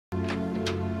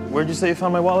Where'd you say you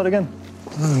found my wallet again?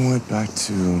 I went back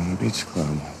to the beach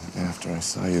club after I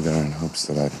saw you there in hopes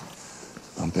that I'd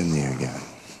bump into you again.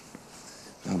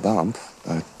 No bump,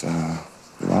 but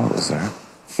your wallet was there.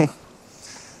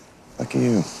 Lucky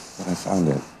you that I found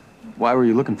it. Why were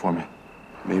you looking for me?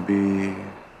 Maybe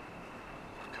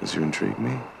because you intrigue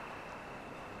me?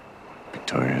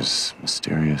 Victoria's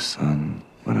mysterious son.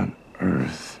 What on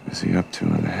earth is he up to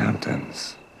in the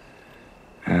Hamptons?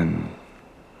 And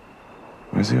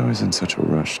why is he always in such a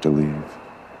rush to leave?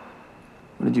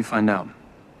 What did you find out?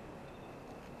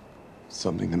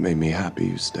 Something that made me happy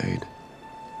you stayed.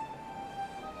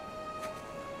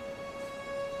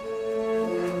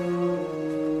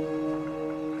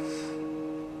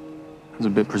 It was a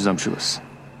bit presumptuous.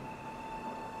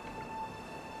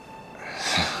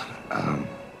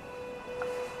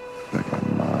 Look,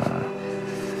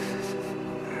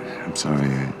 I'm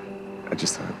sorry. I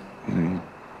just thought, you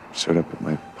showed up at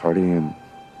my party and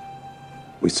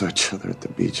we saw each other at the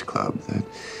beach club, that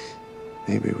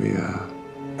maybe we,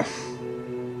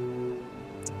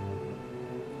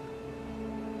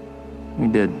 We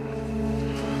did.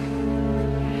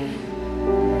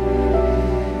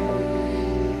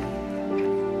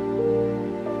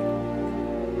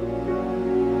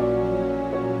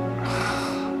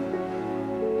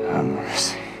 Have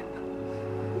mercy.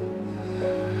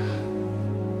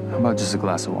 How about just a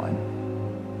glass of wine?